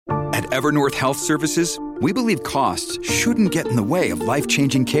At Evernorth Health Services, we believe costs shouldn't get in the way of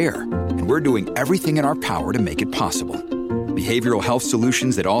life-changing care, and we're doing everything in our power to make it possible. Behavioral health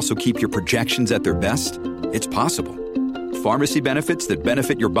solutions that also keep your projections at their best? It's possible. Pharmacy benefits that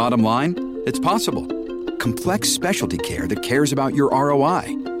benefit your bottom line? It's possible. Complex specialty care that cares about your ROI?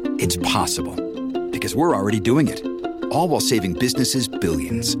 It's possible. Because we're already doing it. All while saving businesses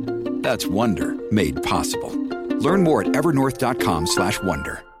billions. That's Wonder made possible. Learn more at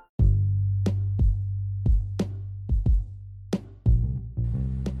evernorth.com/wonder.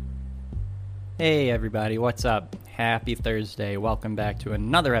 Hey everybody, what's up? Happy Thursday. Welcome back to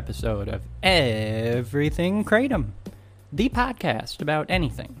another episode of Everything Kratom, the podcast about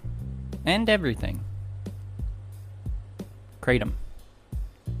anything and everything Kratom.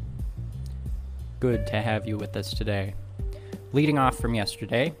 Good to have you with us today. Leading off from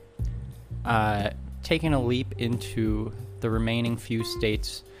yesterday, taking a leap into the remaining few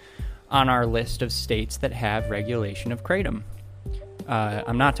states on our list of states that have regulation of Kratom.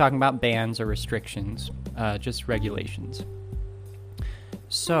 I'm not talking about bans or restrictions, just regulations.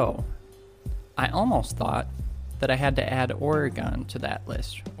 So, I almost thought that I had to add Oregon to that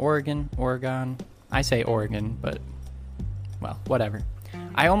list. Oregon. I say Oregon, but, well, whatever.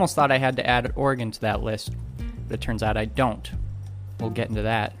 I almost thought I had to add Oregon to that list, but it turns out I don't. We'll get into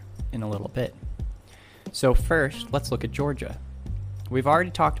that in a little bit. So first, let's look at Georgia. We've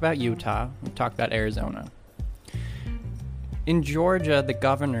already talked about Utah. We've talked about Arizona. In Georgia, the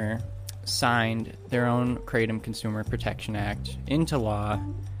governor signed their own Kratom Consumer Protection Act into law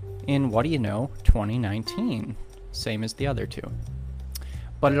in, 2019. Same as the other two.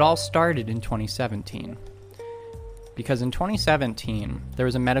 But it all started in 2017. Because in 2017, there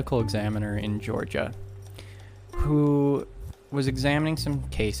was a medical examiner in Georgia who was examining some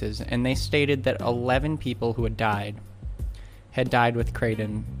cases, and they stated that 11 people who had died with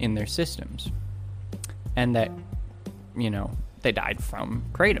Kratom in their systems. And that, they died from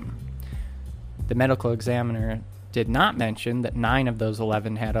Kratom. The medical examiner did not mention that 9 of those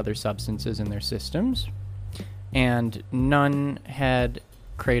 11 had other substances in their systems, and none had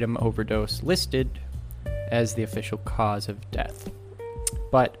Kratom overdose listed as the official cause of death.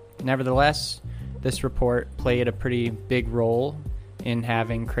 But nevertheless, this report played a pretty big role in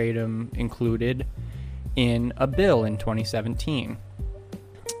having Kratom included in a bill in 2017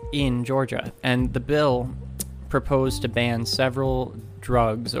 in Georgia. And the bill proposed to ban several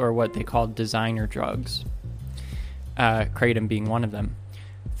drugs, or what they called designer drugs, Kratom being one of them.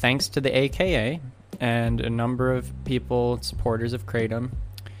 Thanks to the AKA and a number of people, supporters of Kratom,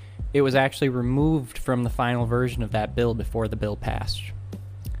 it was actually removed from the final version of that bill before the bill passed.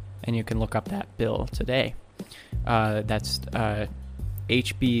 And you can look up that bill today. That's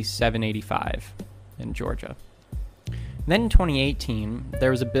HB 785 in Georgia. Then in 2018,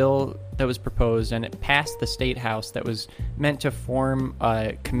 there was a bill that was proposed, and it passed the state house that was meant to form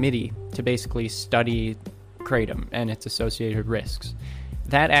a committee to basically study Kratom and its associated risks.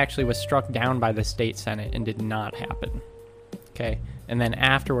 That actually was struck down by the state senate and did not happen. Okay, and then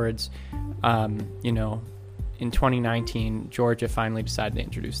afterwards, in 2019, Georgia finally decided to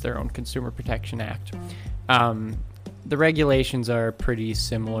introduce their own Consumer Protection Act. The regulations are pretty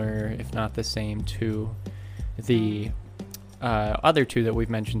similar, if not the same, to the other two that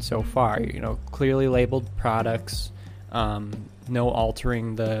we've mentioned so far. Clearly labeled products, no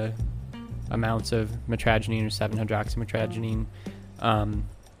altering the amounts of metragenine or 7-hydroxymetragenine,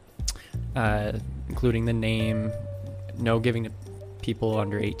 including the name, no giving to people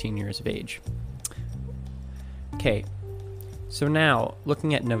under 18 years of age. Okay, so now,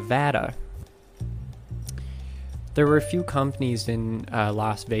 looking at Nevada, there were a few companies in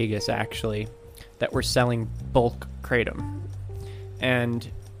Las Vegas, actually, that were selling bulk Kratom. And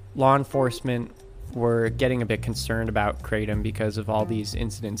law enforcement were getting a bit concerned about Kratom because of all these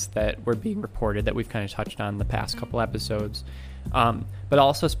incidents that were being reported that we've kind of touched on in the past couple episodes. But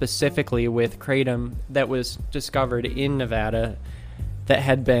also specifically with Kratom that was discovered in Nevada that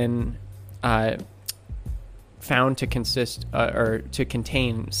had been found to consist or to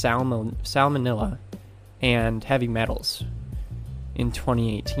contain salmonella and heavy metals in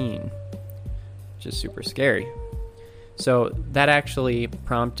 2018, which is super scary. So that actually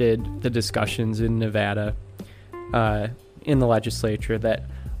prompted the discussions in Nevada in the legislature that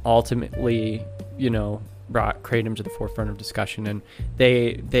ultimately, brought Kratom to the forefront of discussion, and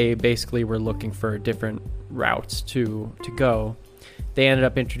they basically were looking for different routes to go. They ended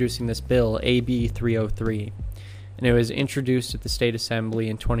up introducing this bill, AB 303, and it was introduced at the State Assembly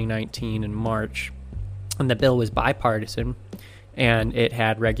in 2019 in March, and the bill was bipartisan, and it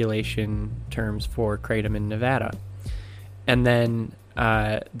had regulation terms for Kratom in Nevada. And then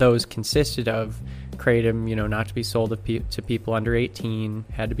those consisted of kratom, not to be sold to people under 18,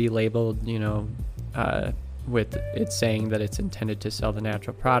 had to be labeled, with it saying that it's intended to sell the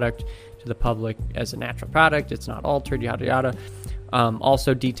natural product to the public as a natural product. It's not altered, yada, yada.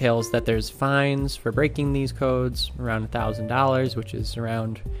 Also details that there's fines for breaking these codes, around $1,000, which is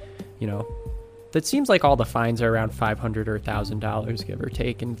around, that seems like all the fines are around $500 or $1,000, give or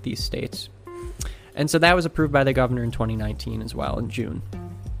take, in these states. And so that was approved by the governor in 2019 as well, in June.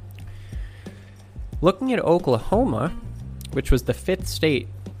 Looking at Oklahoma, which was the 5th state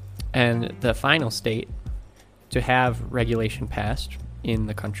and the final state to have regulation passed in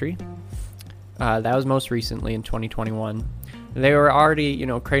the country, that was most recently in 2021. They were already,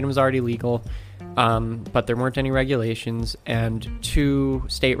 kratom was already legal, but there weren't any regulations, and 2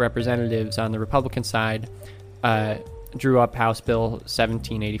 state representatives on the Republican side drew up House Bill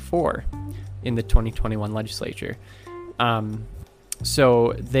 1784 in the 2021 legislature.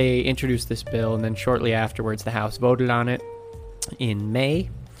 So they introduced this bill, and then shortly afterwards the House voted on it in May,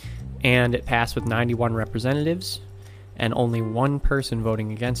 and it passed with 91 representatives and only 1 person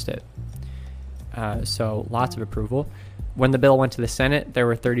voting against it. So lots of approval. When the bill went to the Senate, there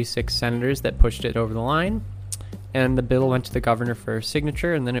were 36 senators that pushed it over the line, and the bill went to the governor for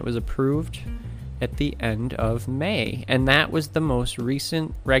signature, and then it was approved at the end of May. And that was the most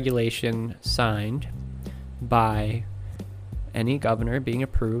recent regulation signed by any governor being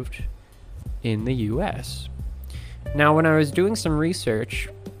approved in the U.S. Now, when I was doing some research,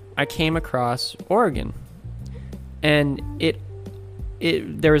 I came across Oregon, and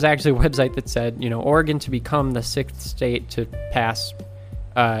there was actually a website that said, Oregon to become the 6th state to pass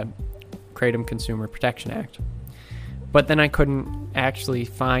Kratom Consumer Protection Act. But then I couldn't actually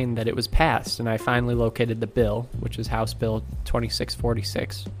find that it was passed, and I finally located the bill, which is House Bill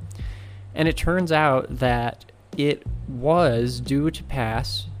 2646. And it turns out that it was due to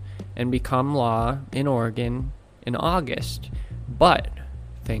pass and become law in Oregon in August, but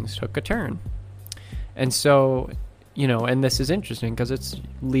things took a turn. And so, and this is interesting because it's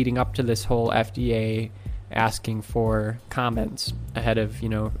leading up to this whole FDA asking for comments ahead of,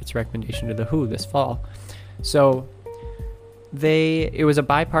 its recommendation to the WHO this fall. So it was a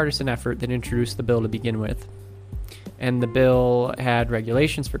bipartisan effort that introduced the bill to begin with. And the bill had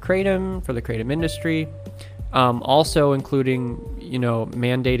regulations for kratom, for the kratom industry, also including,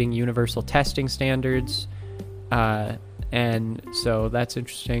 mandating universal testing standards. And so that's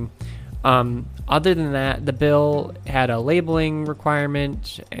interesting. Other than that, the bill had a labeling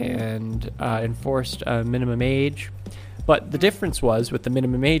requirement and enforced a minimum age. But the difference was, with the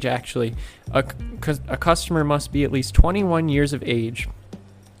minimum age, actually, a customer must be at least 21 years of age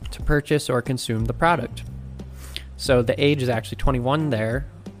to purchase or consume the product. So the age is actually 21 there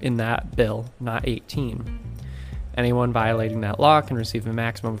in that bill, not 18. Anyone violating that law can receive a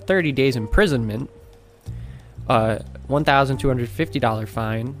maximum of 30 days imprisonment, a $1,250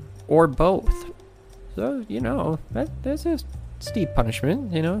 fine, or both. So, that's a steep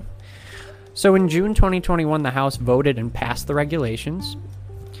punishment, So in June 2021, the House voted and passed the regulations,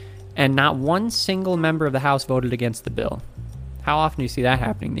 and not one single member of the House voted against the bill. How often do you see that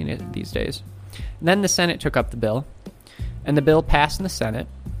happening these days? And then the Senate took up the bill, and the bill passed in the Senate.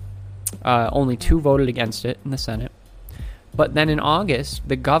 Only 2 voted against it in the Senate. But then in August,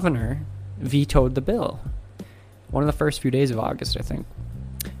 the governor vetoed the bill. One of the first few days of August, I think.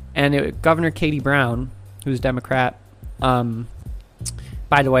 And Governor Katie Brown, who's Democrat,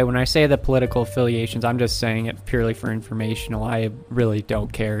 by the way, when I say the political affiliations, I'm just saying it purely for informational. I really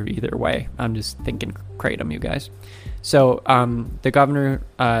don't care either way. I'm just thinking kratom, you guys. So the governor,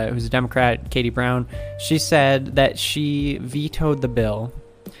 who's a Democrat, Katie Brown, she said that she vetoed the bill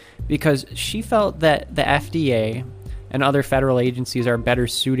because she felt that the FDA and other federal agencies are better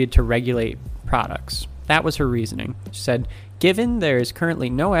suited to regulate products. That was her reasoning. She said, given there is currently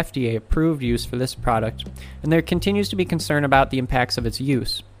no FDA-approved use for this product, and there continues to be concern about the impacts of its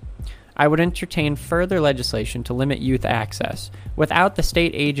use, I would entertain further legislation to limit youth access without the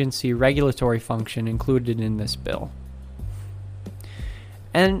state agency regulatory function included in this bill.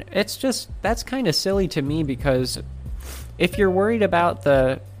 And that's kind of silly to me, because if you're worried about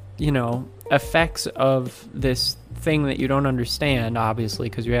the, effects of this thing that you don't understand, obviously,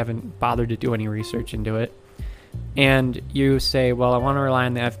 because you haven't bothered to do any research into it, and you say, well, I want to rely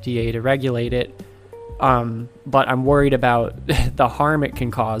on the FDA to regulate it, but I'm worried about the harm it can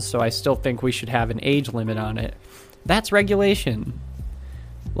cause, so I still think we should have an age limit on it. That's regulation.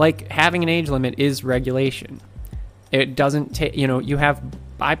 Like, having an age limit is regulation. It doesn't take, you have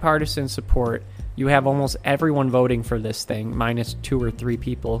bipartisan support. You have almost everyone voting for this thing, minus 2 or 3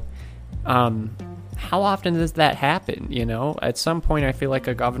 people. how often does that happen? You know, at some point, I feel like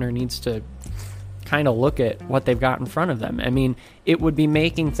a governor needs to kind of look at what they've got in front of them. I mean, it would be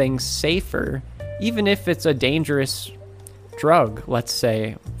making things safer, even if it's a dangerous drug, let's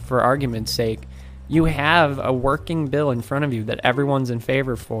say, for argument's sake. You have a working bill in front of you that everyone's in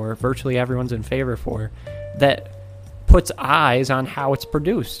favor for, virtually everyone's in favor for, that puts eyes on how it's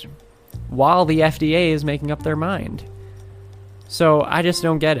produced while the FDA is making up their mind. So I just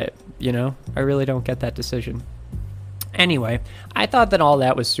don't get it, you know? I really don't get that decision. Anyway, I thought that all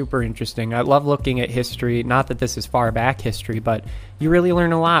that was super interesting. I love looking at history. Not that this is far back history, but you really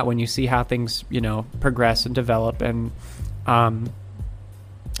learn a lot when you see how things, you know, progress and develop. And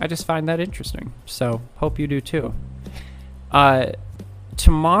I just find that interesting. So hope you do too.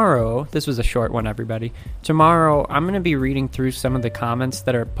 Tomorrow, this was a short one, everybody. Tomorrow, I'm going to be reading through some of the comments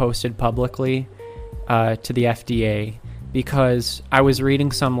that are posted publicly to the FDA, because I was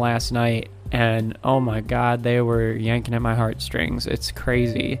reading some last night, and oh my God, they were yanking at my heartstrings. It's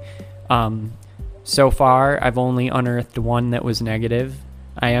crazy. So far, I've only unearthed one that was negative.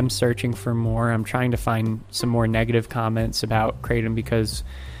 I am searching for more. I'm trying to find some more negative comments about Kratom because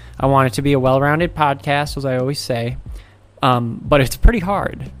I want it to be a well-rounded podcast, as I always say. But it's pretty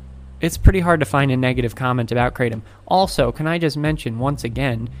hard. It's pretty hard to find a negative comment about Kratom. Also, can I just mention once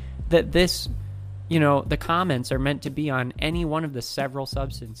again that this, you know, the comments are meant to be on any one of the several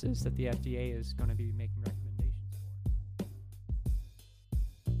substances that the FDA is going to be making recommendations.